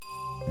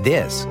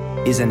This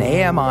is an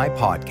AMI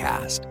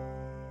podcast.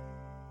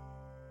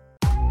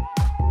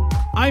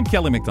 I'm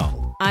Kelly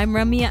McDonald. I'm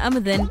Ramya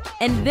Amadin,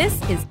 and this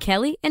is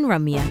Kelly and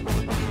Ramya.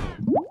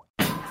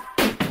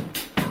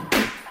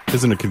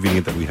 Isn't it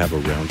convenient that we have a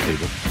round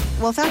table?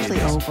 Well, it's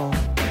actually oval.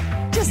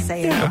 Just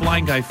say The it.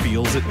 blind guy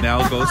feels it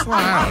now, goes, well,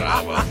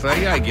 I don't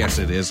know. I guess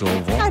it is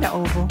oval. Kind of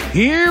oval.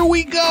 Here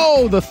we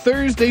go. The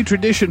Thursday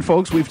tradition,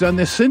 folks. We've done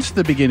this since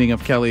the beginning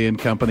of Kelly and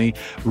Company.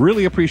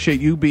 Really appreciate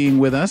you being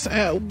with us.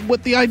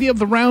 What the idea of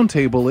the round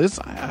table is,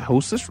 I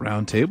host this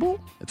round table.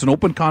 It's an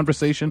open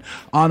conversation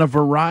on a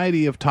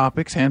variety of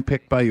topics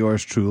handpicked by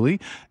yours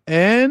truly.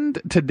 And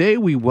today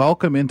we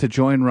welcome in to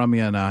join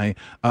Ramya and I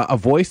a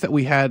voice that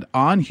we had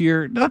on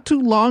here not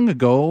too long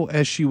ago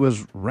as she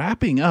was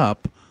wrapping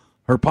up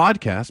her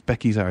podcast.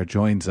 Becky Czar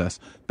joins us.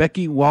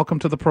 Becky, welcome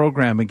to the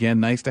program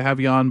again. Nice to have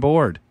you on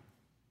board.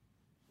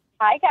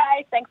 Hi,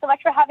 guys. Thanks so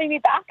much for having me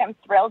back. I'm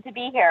thrilled to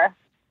be here.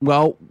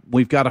 Well,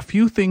 we've got a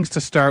few things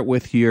to start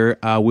with here.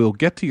 We'll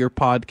get to your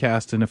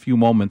podcast in a few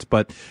moments,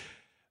 but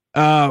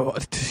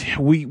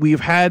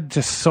we've had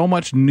just so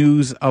much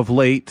news of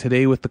late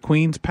today with the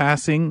Queen's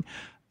passing.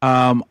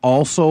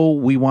 Also,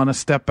 we want to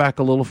step back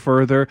a little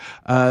further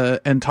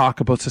and talk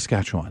about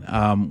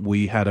Saskatchewan.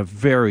 We had a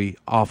very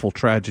awful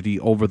tragedy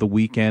over the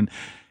weekend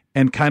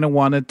and kind of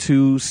wanted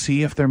to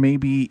see if there may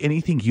be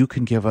anything you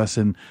can give us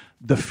in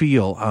the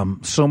feel.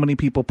 So many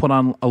people put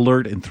on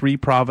alert in 3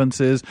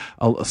 provinces,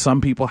 some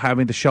people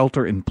having to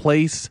shelter in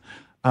place.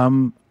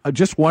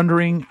 Just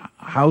wondering,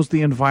 how's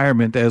the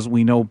environment, as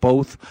we know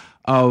both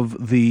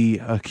of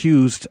the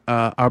accused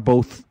are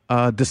both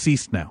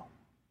deceased now?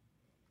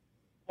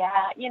 Yeah,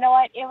 you know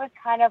what? It was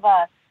kind of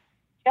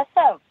just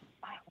a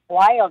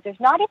wild. There's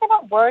not even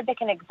a word that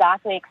can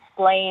exactly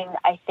explain,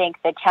 I think,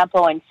 the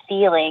tempo and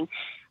feeling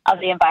of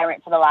the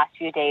environment for the last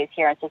few days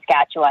here in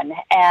Saskatchewan.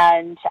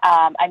 And,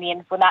 I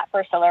mean, when that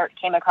first alert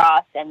came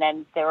across and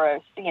then there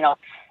was,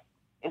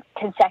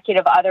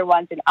 consecutive other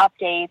ones and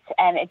updates,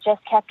 and it just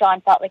kept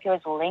on, felt like it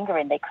was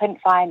lingering. They couldn't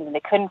find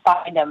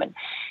them. And,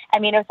 I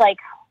mean, it was like,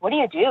 what do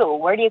you do?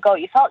 Where do you go?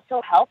 You felt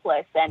so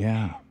helpless. And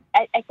Yeah.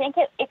 I think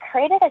it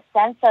created a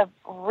sense of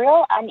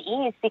real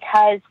unease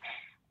because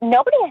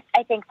nobody,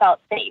 I think, felt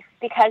safe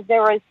because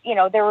there was,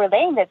 they were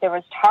relaying that there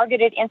was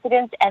targeted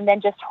incidents and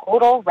then just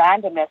total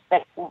randomness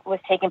that was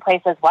taking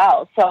place as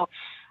well. So,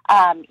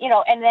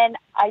 and then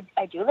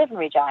I do live in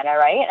Regina,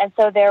 right? And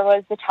so there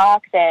was the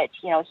talk that,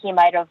 he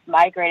might have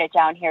migrated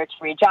down here to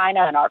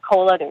Regina and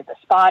Arcola. There was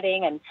a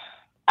spotting, and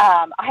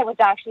I was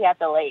actually at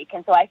the lake,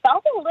 and so I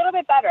felt a little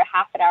bit better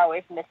half an hour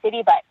away from the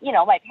city. But,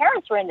 my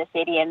parents were in the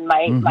city and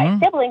my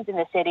siblings in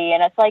the city,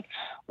 and it's like,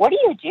 what do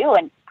you do?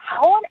 And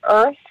how on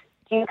earth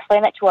do you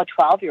explain that to a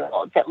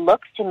 12-year-old that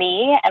looks to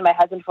me and my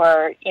husband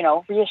for,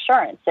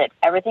 reassurance that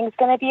everything's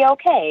going to be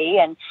okay?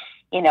 And,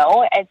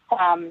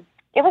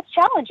 it was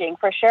challenging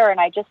for sure. And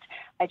I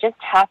just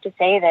have to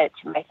say that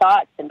my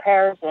thoughts and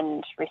prayers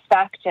and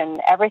respect and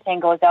everything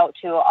goes out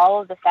to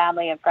all of the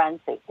family and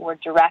friends that were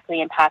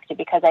directly impacted,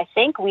 because I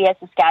think we as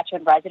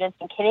Saskatchewan residents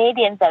and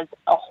Canadians as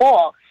a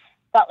whole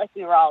felt like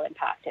we were all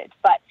impacted.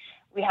 But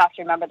we have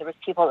to remember there was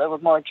people that were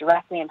more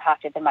directly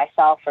impacted than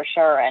myself for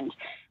sure. And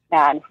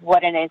man,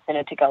 what an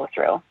incident to go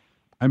through.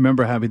 I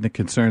remember having the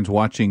concerns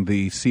watching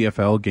the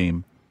CFL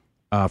game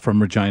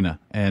from Regina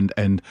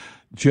and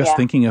just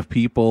thinking of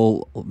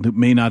people who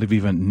may not have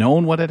even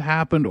known what had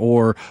happened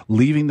or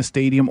leaving the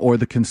stadium, or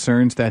the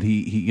concerns that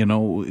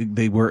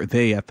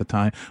they at the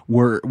time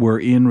were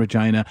in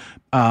Regina,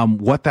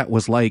 what that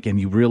was like.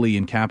 And you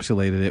really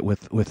encapsulated it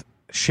with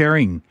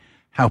sharing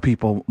how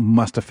people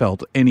must have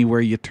felt anywhere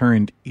you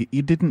turned.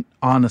 You didn't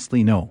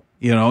honestly know.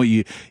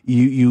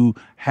 You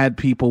had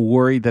people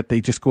worried that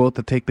they just go out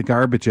to take the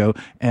garbage out,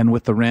 and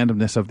with the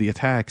randomness of the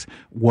attacks,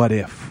 what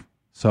if?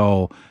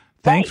 So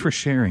thanks for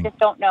sharing. Just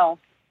don't know.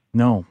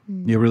 No,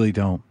 you really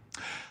don't.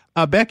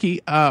 Becky,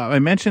 I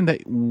mentioned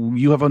that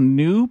you have a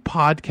new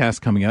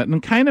podcast coming out,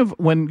 and kind of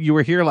when you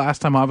were here last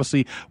time,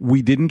 obviously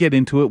we didn't get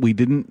into it. We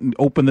didn't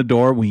open the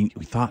door. We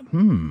thought,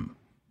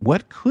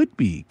 what could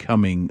be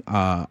coming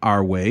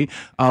our way?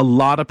 A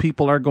lot of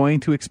people are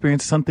going to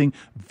experience something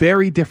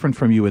very different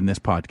from you in this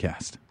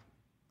podcast.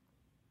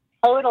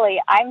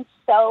 Totally. I'm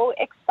so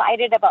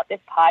excited about this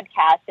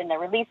podcast and the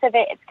release of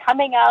it. It's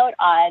coming out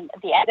on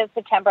the end of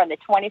September. On the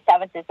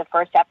 27th is the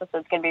first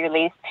episode going to be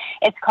released.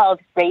 It's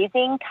called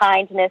Raising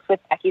Kindness with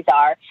Becky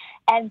Czar.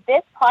 And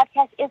this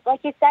podcast is,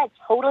 like you said,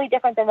 totally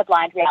different than The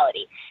Blind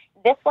Reality.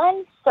 This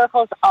one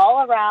circles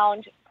all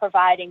around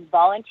providing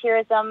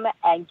volunteerism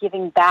and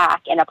giving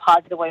back in a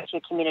positive way to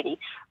your community,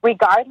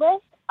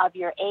 regardless of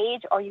your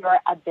age or your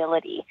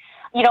ability.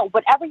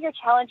 Whatever your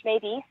challenge may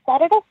be,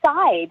 set it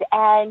aside.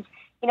 And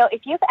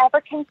if you've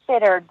ever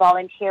considered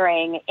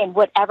volunteering in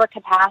whatever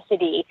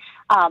capacity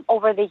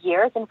over the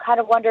years and kind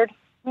of wondered,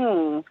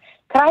 could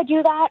I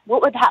do that?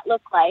 What would that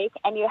look like?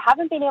 And you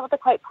haven't been able to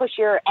quite push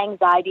your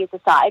anxieties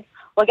aside,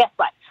 well, guess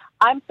what?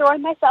 I'm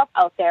throwing myself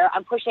out there.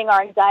 I'm pushing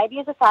our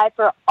anxieties aside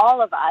for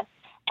all of us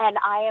and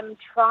I am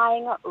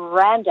trying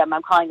random.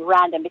 I'm calling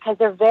random because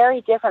they're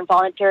very different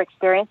volunteer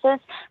experiences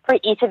for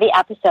each of the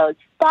episodes.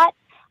 But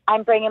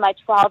I'm bringing my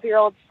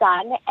 12-year-old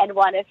son and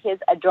one of his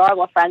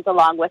adorable friends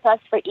along with us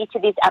for each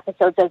of these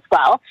episodes as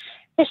well,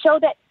 to show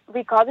that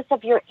regardless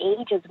of your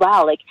age as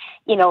well, like,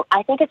 you know,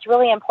 I think it's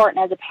really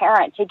important as a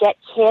parent to get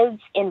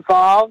kids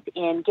involved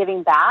in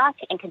giving back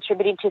and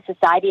contributing to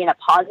society in a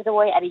positive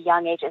way at a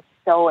young age is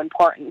so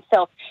important.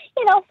 So,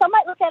 you know, some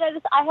might look at it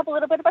as I have a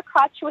little bit of a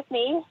crutch with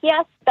me.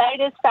 Yes, that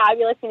is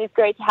fabulous and it's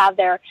great to have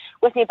there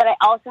with me, but I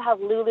also have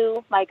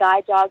Lulu, my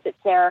guide dog that's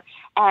there.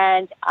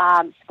 And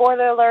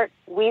spoiler alert,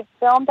 we've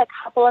filmed a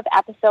couple of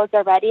episodes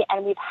already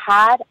and we've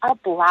had a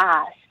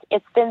blast.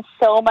 It's been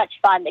so much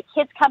fun. The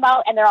kids come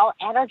out and they're all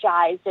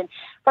energized and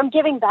from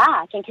giving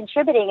back and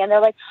contributing. And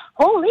they're like,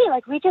 holy,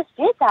 like we just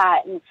did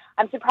that. And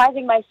I'm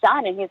surprising my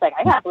son. And he's like,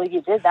 I can't believe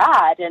you did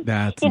that. And,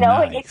 that's you know,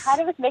 nice. it kind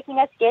of was making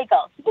us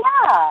giggle.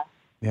 Yeah.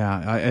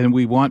 Yeah, and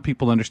we want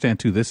people to understand,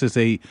 too, this is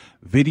a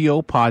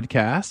video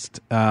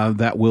podcast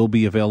that will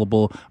be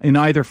available in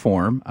either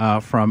form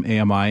from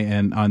AMI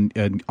and on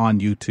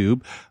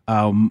YouTube.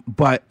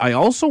 But I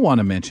also want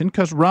to mention,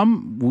 because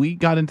we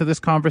got into this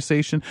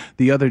conversation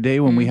the other day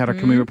when we had our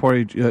community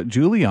reporter,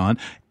 Julie, on,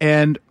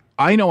 and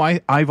I know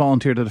I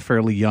volunteered at a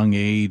fairly young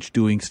age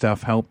doing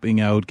stuff, helping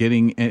out,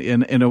 getting,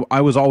 and I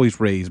was always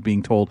raised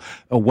being told,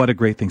 oh, what a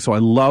great thing. So I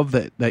love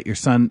that your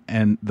son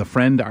and the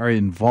friend are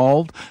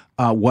involved.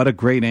 What a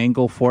great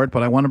angle for it.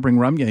 But I want to bring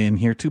Ramya in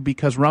here too,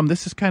 because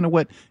this is kind of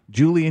what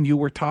Julie and you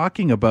were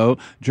talking about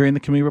during the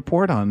community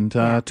report on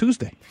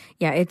Tuesday.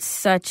 Yeah, it's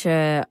such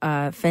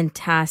a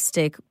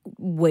fantastic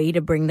way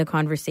to bring the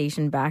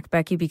conversation back,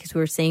 Becky, because we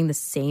were saying the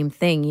same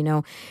thing. You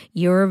know,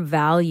 your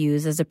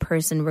values as a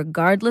person,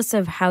 regardless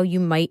of how you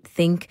might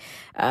think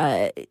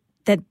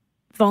that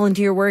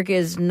volunteer work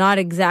is not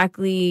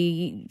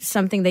exactly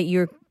something that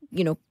you're,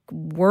 you know,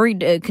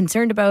 worried,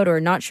 concerned about, or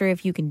not sure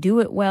if you can do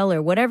it well,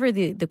 or whatever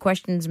the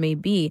questions may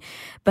be.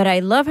 But I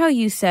love how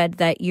you said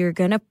that you're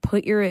going to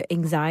put your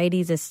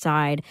anxieties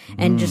aside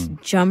and just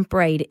jump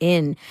right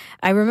in.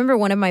 I remember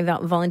one of my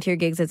volunteer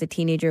gigs as a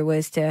teenager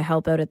was to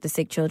help out at the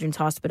Sick Children's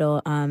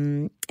Hospital,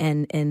 and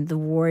the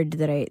ward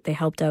that they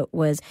helped out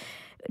was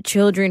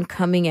children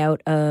coming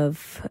out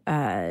of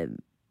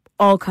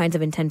all kinds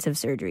of intensive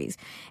surgeries.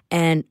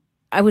 And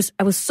I was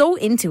so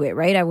into it,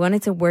 right? I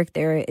wanted to work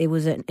there. It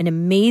was an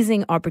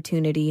amazing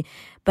opportunity.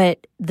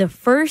 But the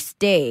first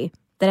day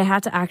that I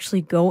had to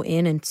actually go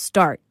in and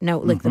start. Now,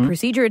 like the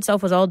procedure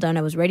itself was all done.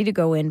 I was ready to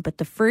go in. But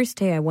the first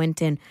day I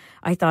went in,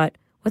 I thought,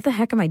 what the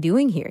heck am I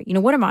doing here? You know,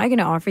 what am I going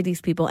to offer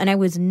these people? And I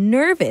was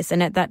nervous.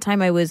 And at that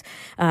time I was,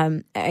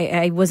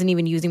 I wasn't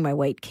even using my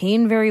white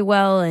cane very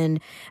well. And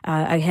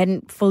I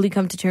hadn't fully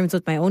come to terms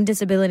with my own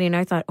disability. And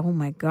I thought, oh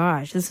my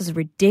gosh, this is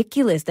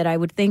ridiculous that I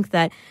would think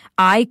that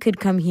I could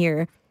come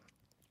here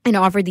and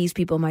offer these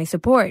people my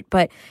support.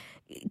 But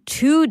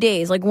 2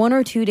 days, like 1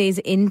 or 2 days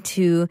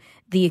into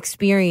the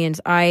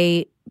experience,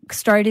 I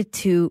started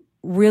to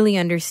really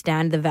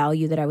understand the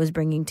value that I was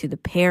bringing to the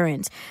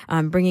parents,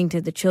 bringing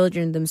to the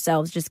children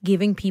themselves, just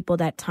giving people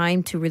that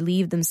time to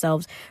relieve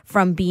themselves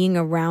from being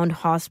around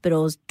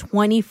hospitals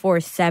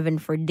 24/7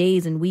 for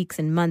days and weeks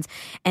and months,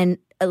 and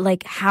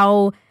like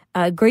how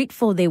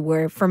grateful they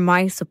were for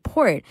my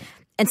support.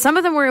 And some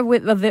of them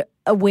were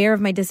aware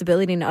of my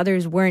disability and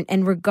others weren't.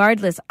 And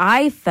regardless,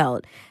 I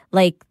felt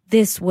like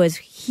this was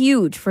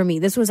huge for me.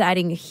 This was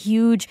adding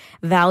huge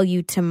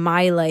value to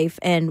my life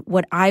and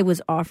what I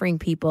was offering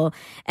people.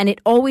 And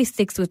it always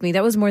sticks with me.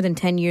 That was more than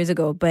 10 years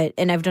ago,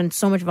 and I've done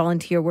so much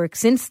volunteer work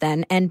since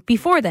then and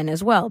before then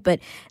as well. But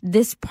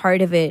this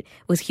part of it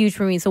was huge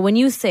for me. So when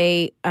you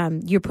say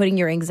you're putting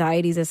your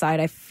anxieties aside,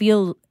 I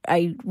feel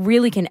I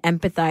really can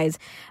empathize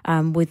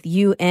with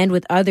you and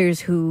with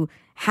others who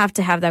have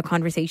to have that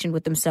conversation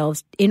with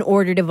themselves in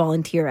order to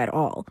volunteer at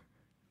all.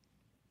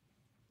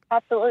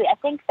 Absolutely. I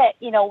think that,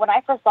 you know, when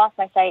I first lost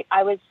my sight,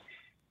 I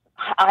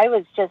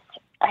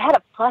had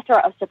a plethora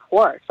of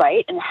support,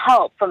 right, and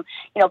help from,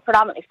 you know,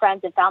 predominantly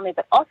friends and family,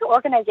 but also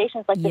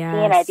organizations like the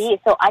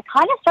CNIB. So I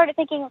kind of started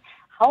thinking,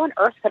 how on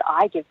earth could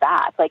I give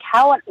back? Like,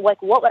 what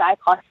would I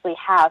possibly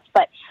have?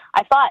 But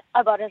I thought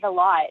about it a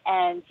lot.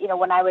 And, you know,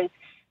 when I was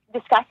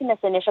discussing this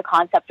initial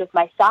concept with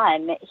my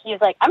son, he was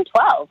like, I'm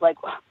 12. Like,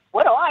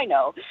 what do I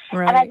know?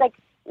 Right. And I was like,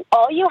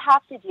 all you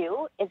have to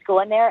do is go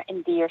in there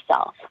and be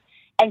yourself.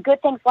 And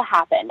good things will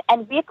happen.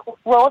 And we've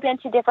rolled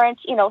into different,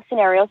 you know,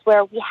 scenarios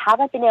where we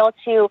haven't been able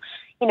to,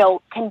 you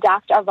know,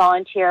 conduct our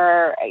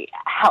volunteer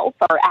help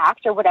or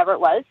act or whatever it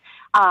was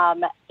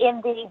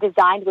in the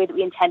designed way that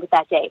we intended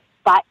that day.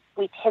 But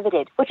we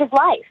pivoted, which is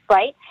life,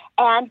 right?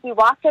 And we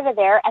walked over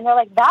there and they're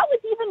like, that was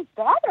even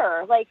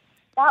better. Like,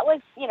 that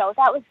was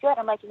good.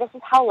 I'm like, this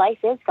is how life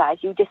is, guys.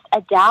 You just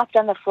adapt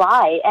on the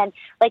fly. And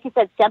like you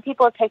said, some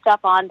people have picked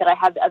up on that I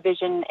have a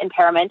vision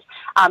impairment,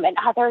 and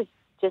others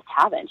just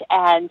haven't.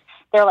 And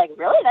they're like,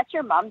 really? That's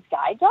your mom's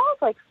guide dog?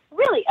 Like,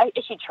 really?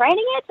 Is she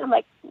training it? I'm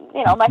like,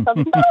 you know, my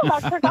son's, no,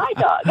 that's her guide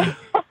dog.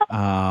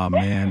 Oh,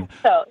 man.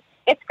 So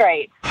It's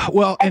great.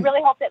 Well, I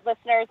really hope that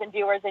listeners and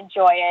viewers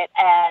enjoy it.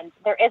 And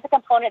there is a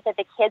component that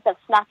the kids have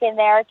snuck in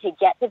there to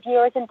get the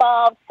viewers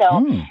involved. So,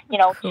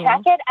 cool.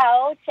 Check it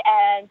out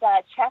and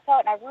check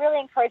out. And I really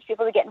encourage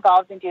people to get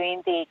involved in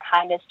doing the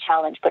kindness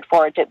challenge put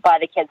forward by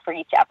the kids for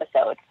each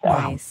episode. So.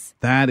 Nice.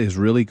 That is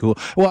really cool.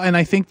 Well, and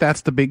I think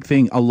that's the big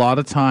thing. A lot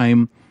of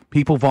time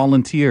people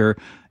volunteer,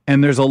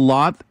 and there's a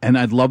lot, and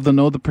I'd love to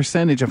know the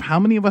percentage of how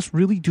many of us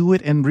really do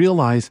it and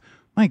realize,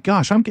 my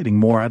gosh, I'm getting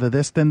more out of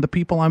this than the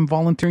people I'm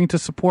volunteering to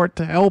support,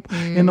 to help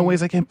in the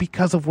ways I can,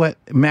 because of what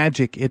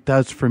magic it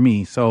does for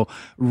me. So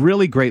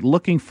really great.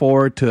 Looking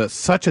forward to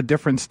such a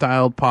different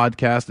styled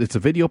podcast. It's a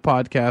video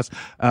podcast.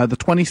 The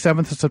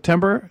 27th of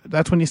September,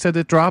 that's when you said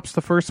it drops,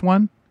 the first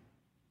one?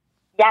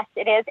 Yes,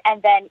 it is.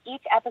 And then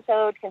each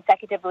episode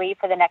consecutively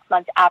for the next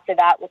month after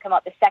that will come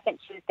out the second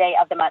Tuesday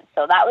of the month.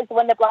 So that was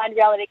when the Blind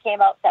Reality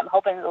came out. So I'm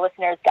hoping the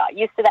listeners got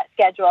used to that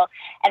schedule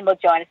and will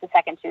join us the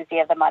second Tuesday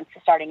of the month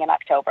starting in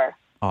October.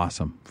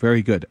 Awesome.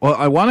 Very good. Well,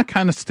 I want to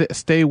kind of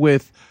stay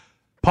with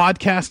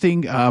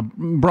podcasting,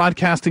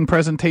 broadcasting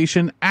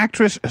presentation.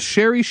 Actress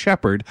Sherri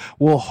Shepherd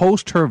will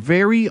host her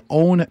very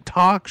own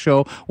talk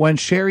show when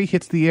Sherri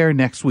hits the air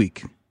next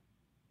week.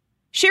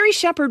 Sherri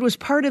Shepherd was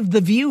part of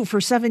The View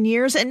for 7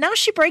 years, and now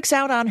she breaks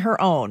out on her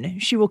own.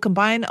 She will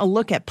combine a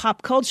look at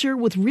pop culture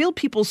with real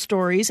people's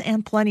stories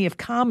and plenty of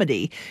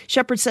comedy.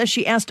 Shepherd says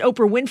she asked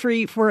Oprah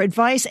Winfrey for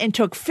advice and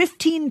took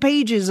 15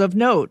 pages of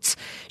notes.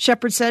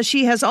 Shepherd says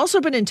she has also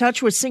been in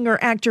touch with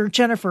singer-actor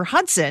Jennifer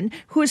Hudson,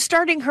 who is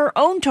starting her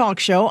own talk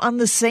show on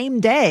the same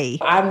day.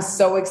 I'm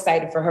so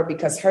excited for her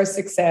because her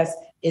success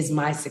is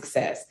my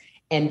success,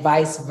 and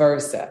vice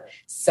versa.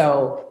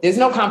 So there's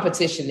no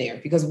competition there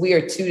because we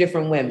are two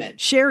different women.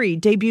 Sherri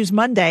debuts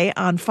Monday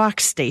on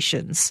Fox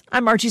stations.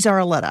 I'm Margie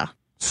Zaraletta.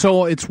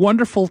 So it's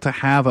wonderful to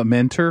have a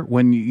mentor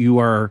when you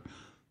are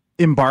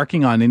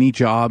embarking on any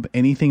job,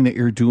 anything that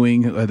you're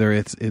doing, whether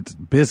it's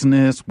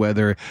business,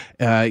 whether,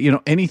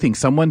 anything,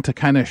 someone to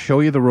kind of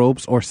show you the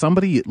ropes, or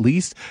somebody at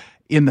least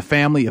in the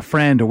family, a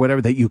friend or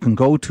whatever, that you can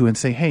go to and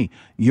say, hey,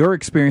 your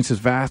experience is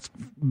vast,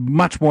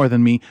 much more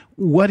than me.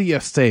 What do you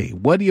say?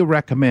 What do you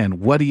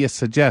recommend? What do you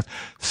suggest?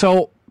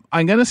 So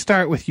I'm going to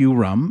start with you,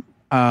 Rum.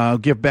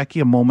 Give Becky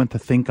a moment to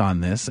think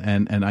on this.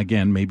 And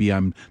again, maybe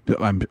I'm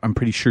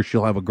pretty sure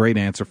she'll have a great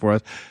answer for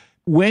us.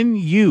 When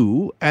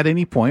you, at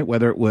any point,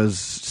 whether it was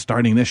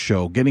starting this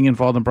show, getting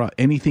involved in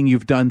anything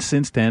you've done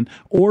since then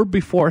or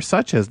before,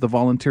 such as the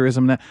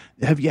volunteerism,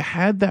 have you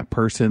had that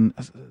person,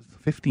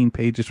 15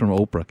 pages from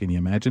Oprah, can you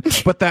imagine?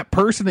 But that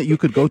person that you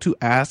could go to,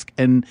 ask,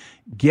 and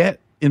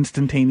get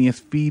instantaneous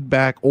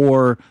feedback,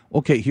 or,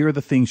 okay, here are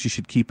the things you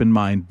should keep in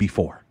mind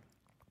before?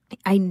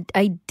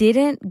 I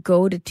didn't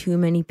go to too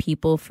many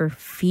people for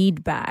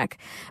feedback,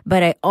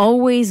 but I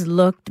always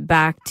looked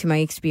back to my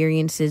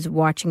experiences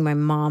watching my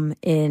mom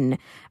in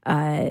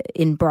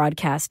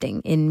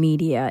broadcasting, in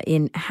media,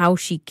 in how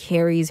she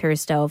carries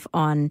herself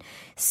on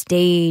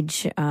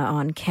stage,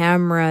 on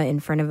camera,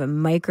 in front of a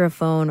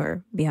microphone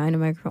or behind a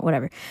microphone,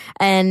 whatever.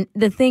 And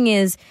the thing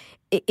is,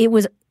 I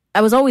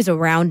was always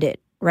around it.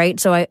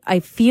 Right. So I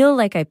feel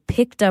like I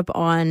picked up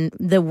on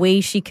the way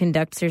she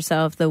conducts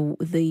herself,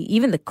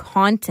 even the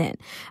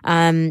content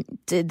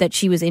that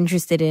she was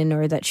interested in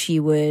or that she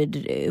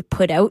would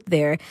put out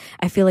there.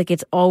 I feel like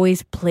it's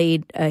always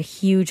played a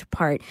huge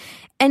part.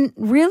 And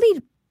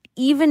really,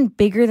 even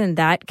bigger than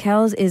that,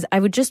 Kels, is I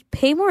would just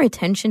pay more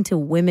attention to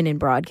women in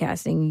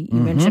broadcasting.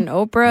 You mentioned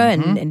Oprah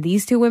and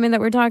these two women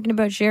that we're talking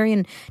about, Sherri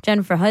and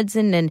Jennifer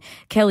Hudson and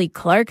Kelly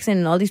Clarkson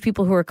and all these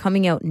people who are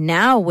coming out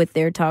now with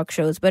their talk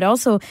shows, but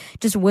also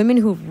just women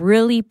who've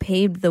really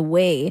paved the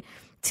way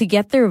to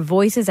get their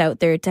voices out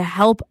there, to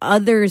help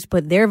others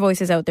put their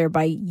voices out there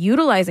by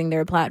utilizing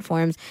their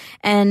platforms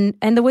and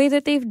the way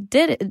that they've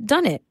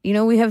done it. You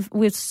know, we have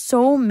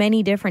so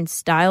many different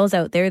styles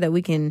out there that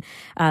we can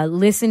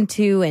listen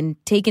to and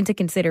take into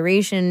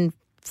consideration.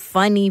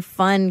 Funny,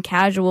 fun,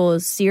 casual,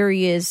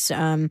 serious,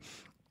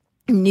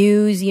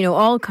 news,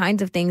 all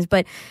kinds of things.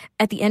 But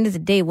at the end of the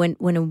day,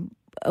 when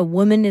a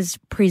woman is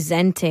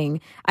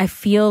presenting, I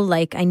feel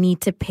like I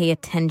need to pay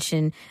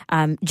attention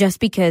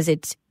just because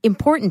it's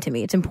important to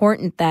me. It's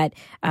important that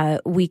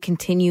we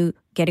continue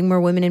getting more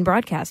women in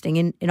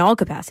broadcasting in all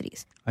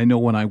capacities. I know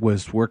when I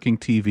was working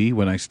TV,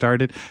 when I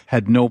started,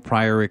 had no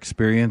prior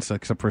experience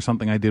except for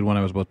something I did when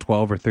I was about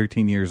 12 or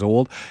 13 years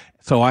old.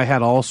 So I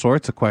had all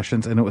sorts of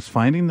questions, and it was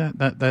finding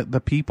that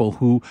the people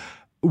who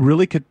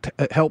really could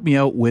help me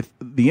out with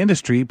the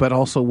industry, but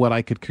also what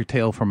I could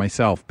curtail for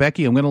myself.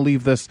 Becky, I'm going to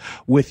leave this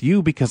with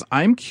you because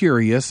I'm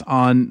curious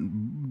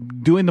on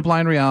doing the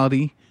Blind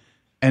Reality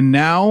and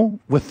now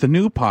with the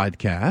new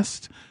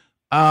podcast.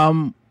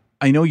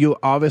 I know you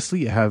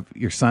obviously have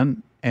your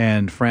son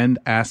and friend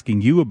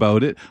asking you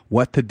about it,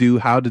 what to do,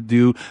 how to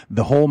do,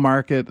 the whole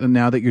market, and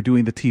now that you're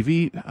doing the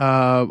the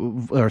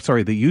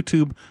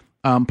YouTube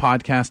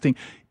podcasting.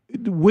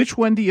 Which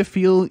one do you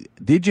feel,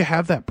 did you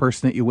have that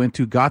person that you went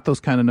to, got those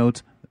kind of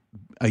notes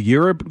a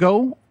year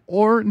ago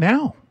or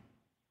now?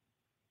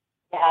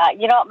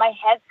 Yeah, my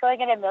head's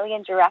going in a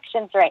million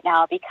directions right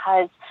now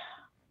because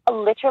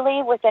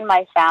literally within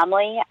my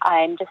family,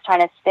 I'm just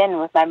trying to spin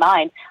with my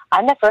mind.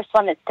 I'm the first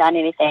one that's done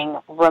anything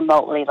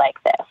remotely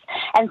like this.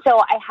 And so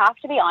I have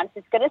to be honest,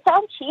 it's going to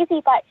sound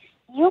cheesy, but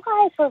you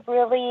guys were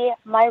really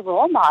my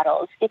role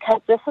models,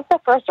 because this is the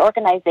first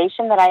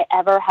organization that I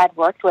ever had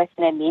worked with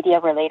in a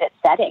media-related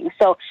setting.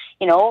 So,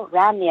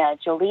 Ramya,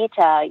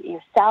 Jolita,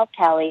 yourself,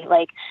 Kelly,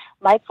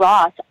 Mike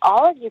Ross,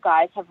 all of you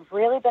guys have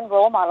really been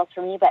role models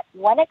for me. But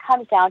when it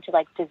comes down to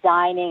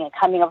designing and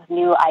coming up with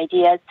new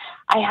ideas,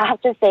 I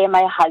have to say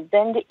my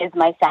husband is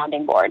my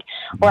sounding board,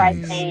 where I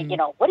say,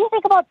 what do you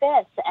think about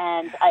this?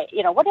 And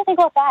what do you think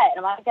about that?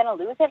 Am I going to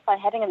lose it if I'm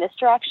heading in this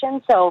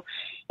direction? So,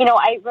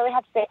 I really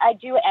have to say I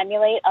do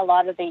emulate a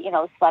lot of the,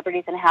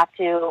 celebrities, and have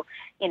to,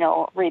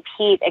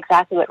 repeat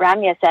exactly what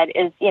Ramya said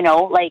is,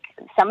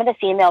 some of the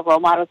female role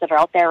models that are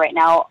out there right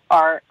now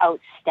are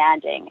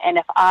outstanding. And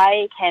if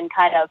I can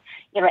kind of,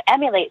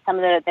 emulate some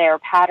of their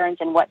patterns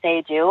and what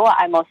they do,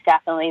 I most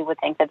definitely would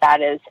think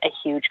that is a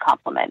huge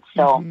compliment.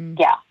 So,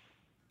 yeah.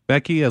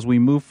 Becky, as we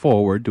move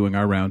forward doing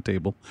our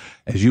roundtable,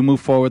 as you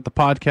move forward the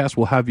podcast,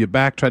 we'll have you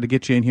back, try to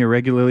get you in here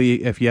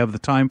regularly if you have the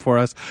time for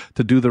us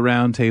to do the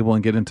roundtable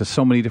and get into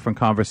so many different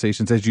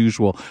conversations. As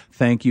usual,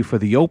 thank you for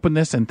the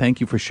openness, and thank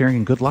you for sharing,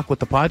 and good luck with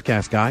the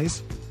podcast,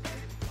 guys.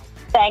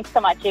 Thanks so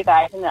much, you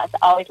guys, and it's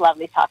always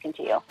lovely talking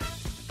to you.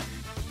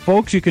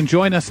 Folks, you can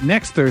join us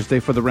next Thursday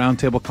for the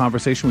roundtable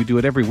conversation. We do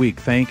it every week.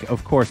 Thank,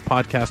 of course,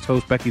 podcast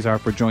host Becky Czar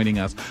for joining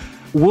us.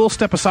 We'll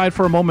step aside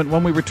for a moment.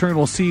 When we return,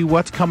 we'll see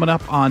what's coming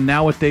up on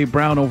Now with Dave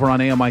Brown over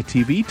on AMI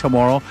TV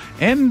tomorrow,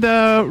 and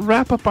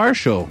wrap up our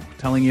show,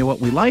 telling you what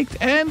we liked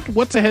and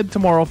what's ahead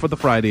tomorrow for the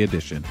Friday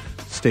edition.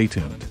 Stay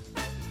tuned.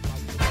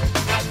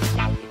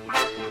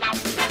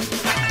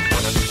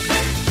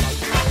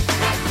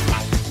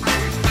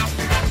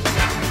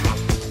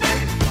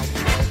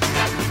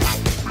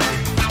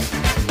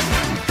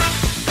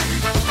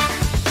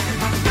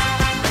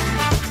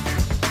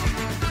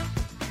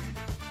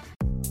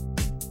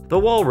 The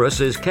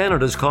Walrus is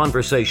Canada's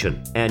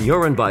conversation, and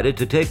you're invited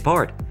to take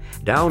part.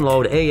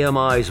 Download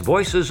AMI's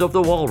Voices of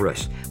the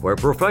Walrus, where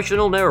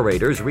professional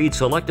narrators read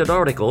selected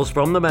articles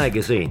from the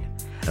magazine.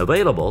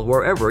 Available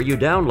wherever you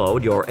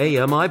download your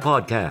AMI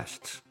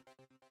podcasts.